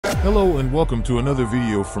Hello and welcome to another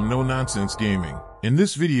video from No Nonsense Gaming. In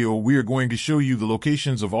this video we are going to show you the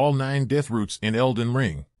locations of all 9 Deathroots in Elden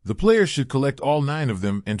Ring. The player should collect all 9 of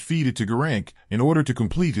them and feed it to Gurranq in order to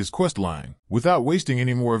complete his quest line. Without wasting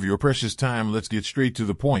any more of your precious time, let's get straight to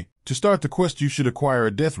the point. To start the quest you should acquire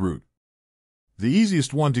a Deathroot. The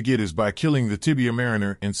easiest one to get is by killing the Tibia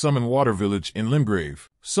Mariner in Summonwater village in Limgrave.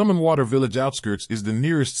 Summonwater village outskirts is the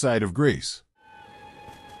nearest site of grace.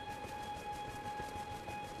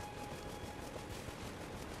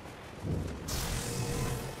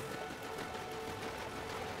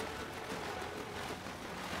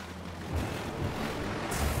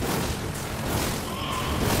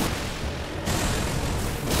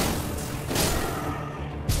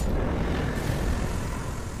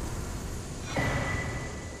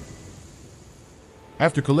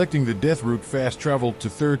 After collecting the Deathroot, fast travel to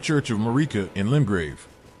 3rd Church of Marika in Limgrave.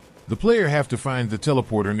 The player have to find the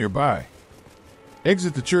teleporter nearby.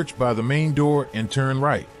 Exit the church by the main door and turn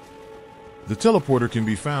right. The teleporter can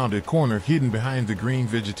be found at corner hidden behind the green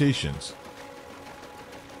vegetations.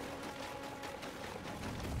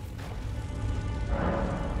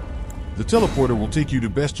 The teleporter will take you to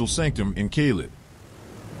Bestial Sanctum in Caelid.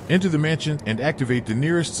 Enter the mansion and activate the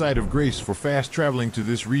nearest site of grace for fast traveling to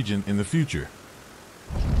this region in the future.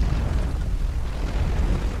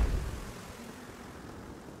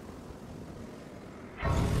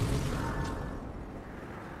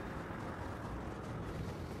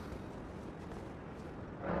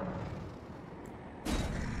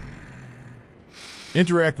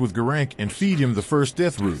 Interact with Gurranq and feed him the first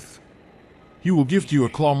Deathroot. He will gift you a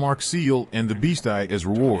claw mark seal and the beast eye as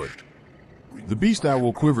reward. The beast eye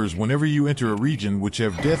will quivers whenever you enter a region which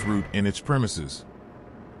have Deathroot in its premises.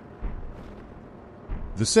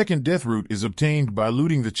 The second Deathroot is obtained by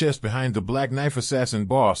looting the chest behind the Black Knife Assassin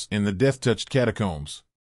boss in the Death-touched Catacombs.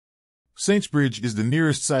 Saintsbridge is the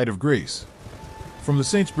nearest site of grace. From the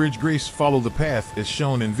Saintsbridge grace, follow the path as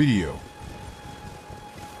shown in video.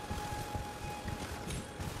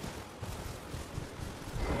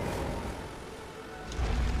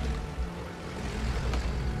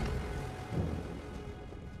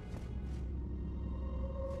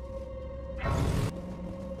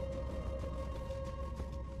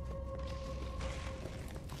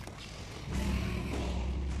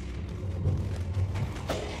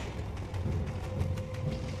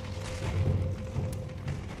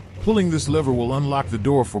 Pulling this lever will unlock the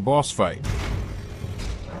door for boss fight.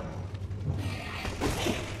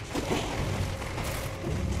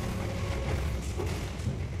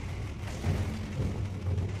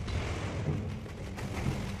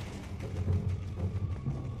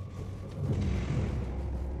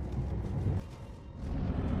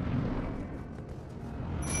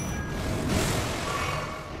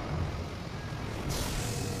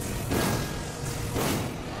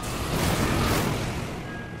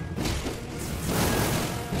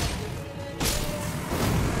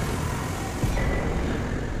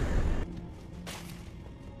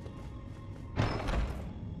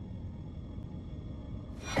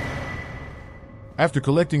 After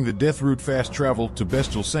collecting the Deathroot, fast travel to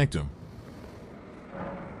Bestial Sanctum.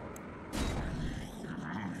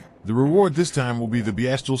 The reward this time will be the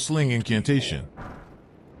Bestial Sling incantation.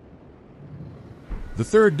 The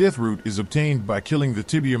third Deathroot is obtained by killing the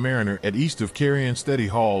Tibia Mariner at east of Carian Study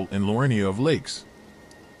Hall in Lorenia of Lakes.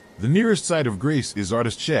 The nearest site of grace is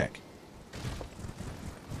Artist Shack.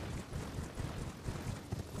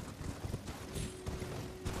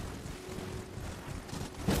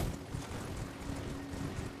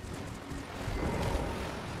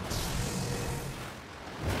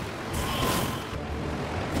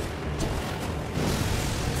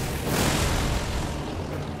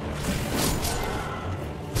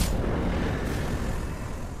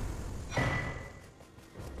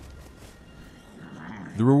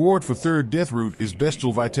 The reward for 3rd Deathroot is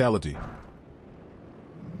Bestial Vitality.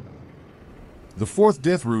 The 4th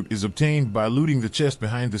Deathroot is obtained by looting the chest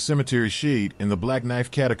behind the Cemetery Shade in the Black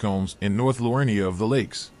Knife Catacombs in North Lorenia of the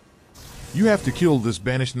Lakes. You have to kill this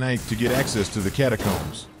banished knight to get access to the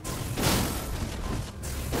catacombs.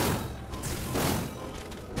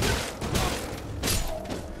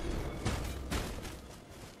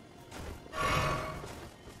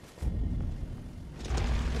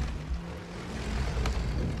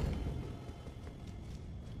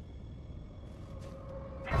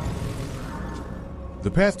 The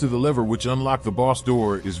path to the lever which unlock the boss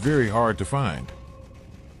door is very hard to find.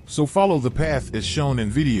 So follow the path as shown in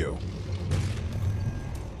video.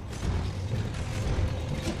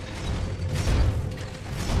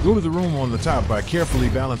 Go to the room on the top by carefully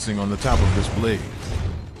balancing on the top of this blade.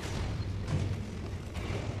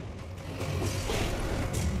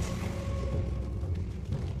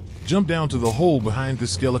 Jump down to the hole behind the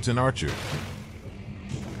skeleton archer.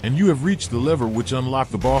 And you have reached the lever which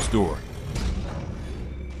unlocked the boss door.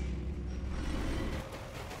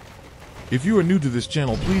 If you are new to this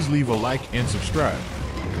channel, please leave a like and subscribe.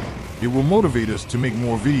 It will motivate us to make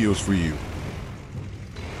more videos for you.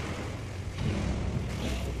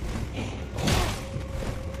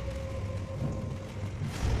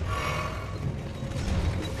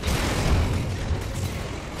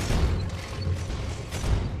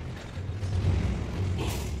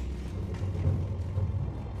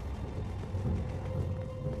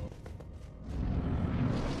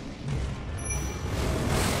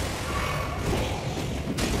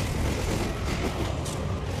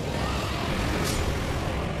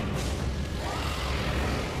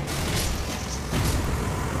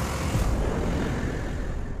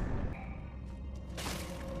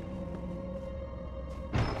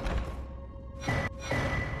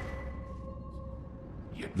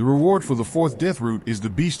 The reward for the 4th Deathroot is the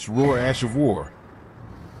Beast's Roar Ash of War.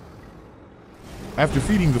 After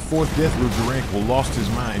feeding the 4th Deathroot, Gurranq will lost his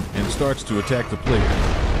mind and starts to attack the player.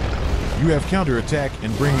 You have counter-attack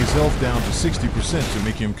and bring his health down to 60% to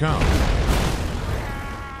make him calm.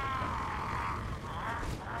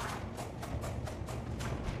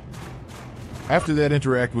 After that,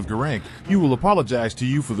 interact with Gurranq. He will apologize to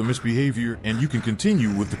you for the misbehavior and you can continue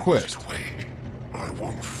with the quest. I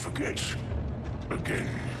won't forget. Again,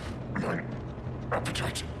 my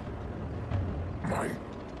appetite. Mine,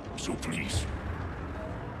 so please.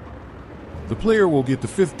 The player will get the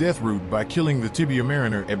 5th Deathroot by killing the Tibia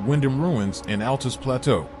Mariner at Wyndham Ruins and Altus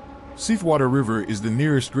Plateau. Summonwater River is the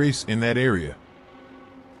nearest grace in that area.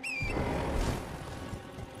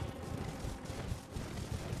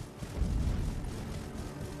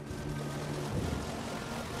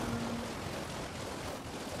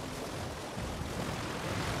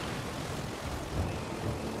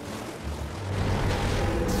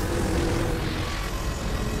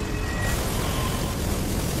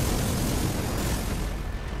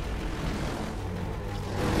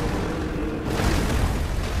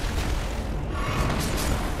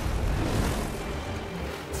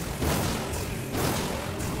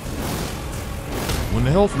 When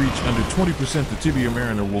the health reach under 20%, the Tibia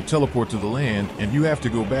Mariner will teleport to the land, and you have to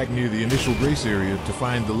go back near the initial grace area to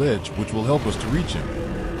find the ledge, which will help us to reach him.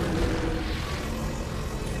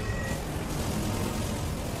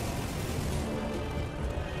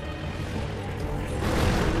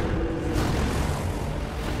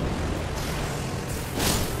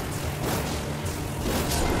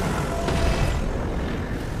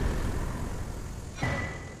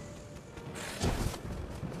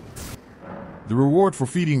 The reward for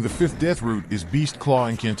feeding the 5th Deathroot is Beast Claw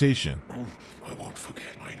Incantation. I won't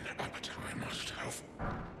forget mine appetite. I must have.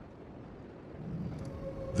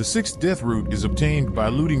 The 6th Deathroot is obtained by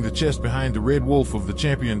looting the chest behind the Red Wolf of the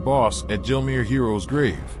champion boss at Gelmir Hero's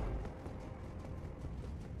grave.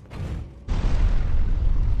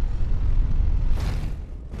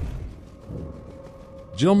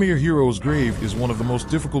 Gelmir Hero's grave is one of the most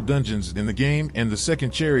difficult dungeons in the game, and the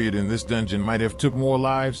 2nd chariot in this dungeon might have took more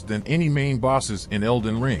lives than any main bosses in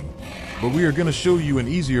Elden Ring. But we are going to show you an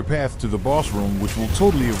easier path to the boss room which will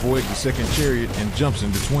totally avoid the 2nd chariot and jumps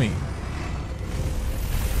in between.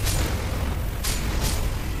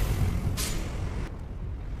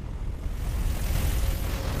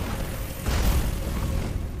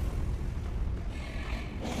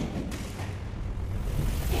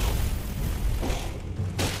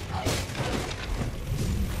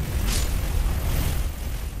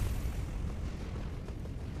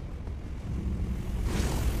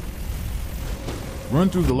 Run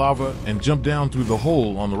through the lava and jump down through the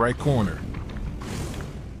hole on the right corner.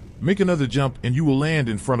 Make another jump and you will land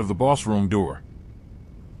in front of the boss room door.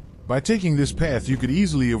 By taking this path, you could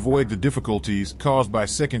easily avoid the difficulties caused by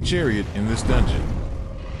 2nd chariot in this dungeon.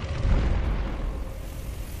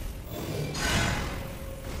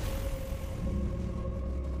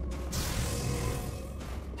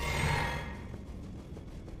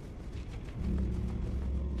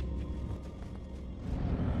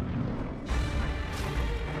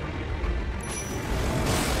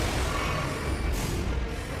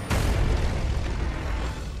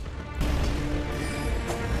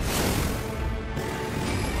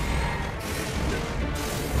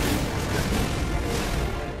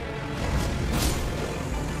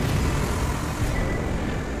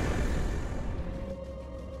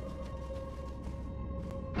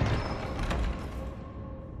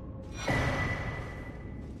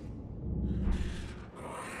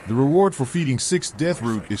 The reward for feeding 6th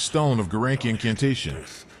Deathroot is Stone of Gurranq Incantation.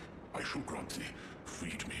 I shall grant thee.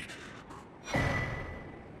 Feed me.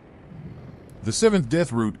 The 7th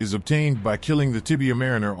Deathroot is obtained by killing the Tibia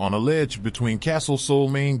Mariner on a ledge between Castle Sol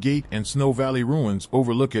Main Gate and Snow Valley Ruins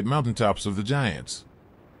overlook at mountaintops of the Giants.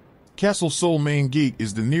 Castle Sol Main Gate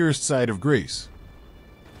is the nearest site of grace.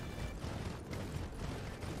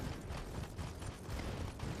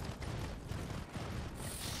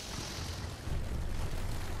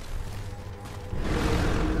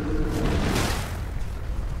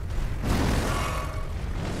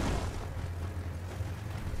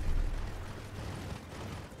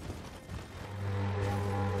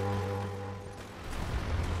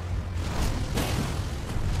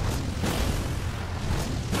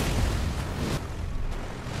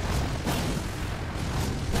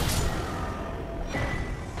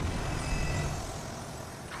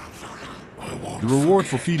 The reward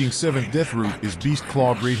for feeding 7th Deathroot is Beast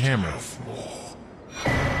Claw Great Hammer.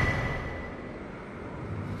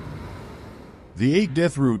 The 8th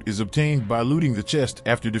Deathroot is obtained by looting the chest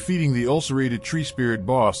after defeating the ulcerated tree spirit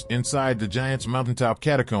boss inside the Giants' mountaintop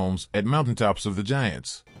catacombs at mountaintops of the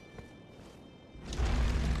Giants.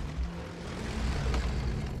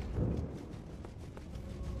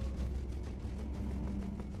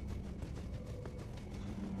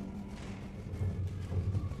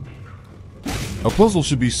 A puzzle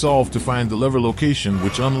should be solved to find the lever location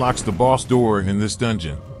which unlocks the boss door in this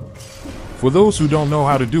dungeon. For those who don't know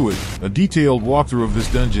how to do it, a detailed walkthrough of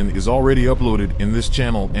this dungeon is already uploaded in this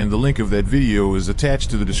channel and the link of that video is attached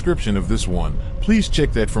to the description of this one. Please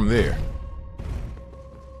check that from there.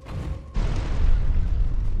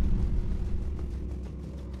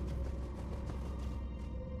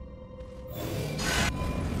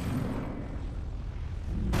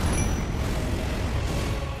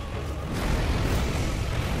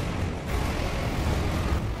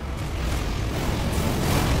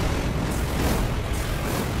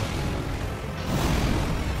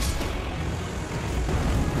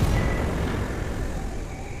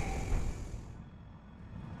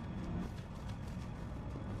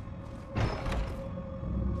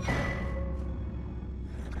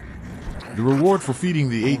 The reward for feeding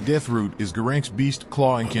the 8th Deathroot is Gurranq's Beast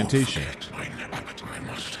Claw Incantation.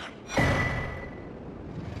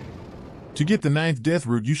 To get the 9th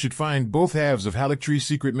Deathroot, you should find both halves of Halictree's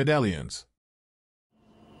secret medallions.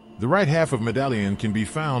 The right half of medallion can be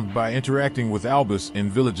found by interacting with Albus in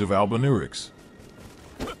village of Albanurix.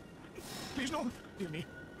 Please no, dear me.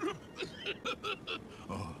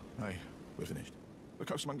 Oh, aye, we're finished. The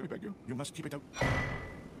coastman, we beg you. You must keep it out.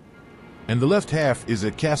 And the left half is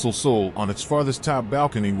at Castle Sol on its farthest top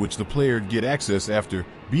balcony, which the player get access after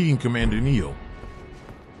beating Commander Neil.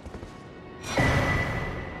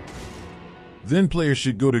 Then players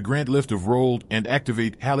should go to Grant Lift of Rold and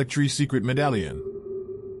activate Halictree's secret medallion.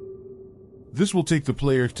 This will take the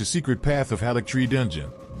player to Secret Path of Halictree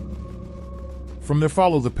Dungeon. From there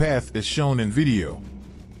follow the path as shown in video.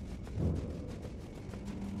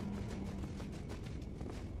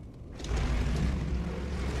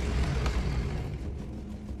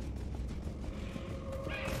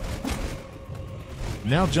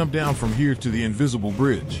 Now jump down from here to the invisible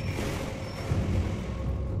bridge.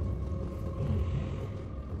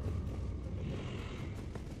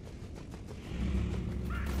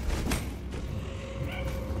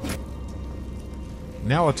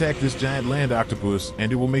 Now attack this giant land octopus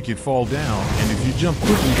and it will make it fall down, and if you jump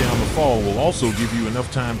quickly down, the fall will also give you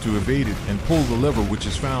enough time to evade it and pull the lever which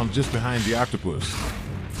is found just behind the octopus.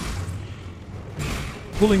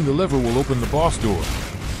 Pulling the lever will open the boss door.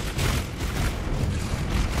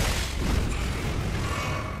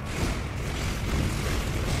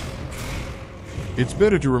 It's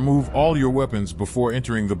better to remove all your weapons before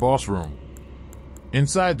entering the boss room.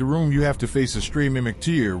 Inside the room you have to face a stray mimic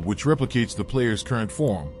tier which replicates the player's current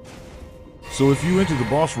form. So if you enter the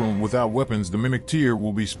boss room without weapons, the mimic tier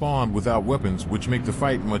will be spawned without weapons, which make the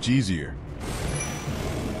fight much easier.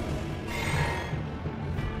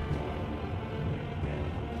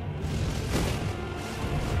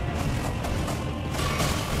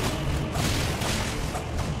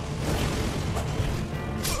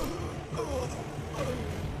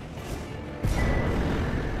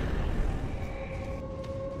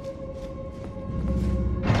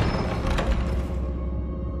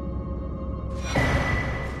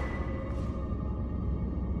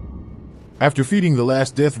 After feeding the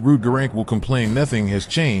last Deathroot, Gurranq will complain nothing has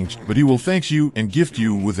changed, but he will thank you and gift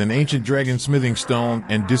you with an ancient dragon smithing stone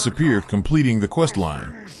and disappear, completing the quest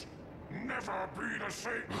line. Never be the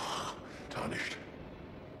same. Tarnished.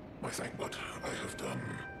 I thank what I have done.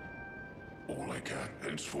 All I can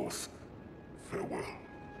henceforth. Farewell.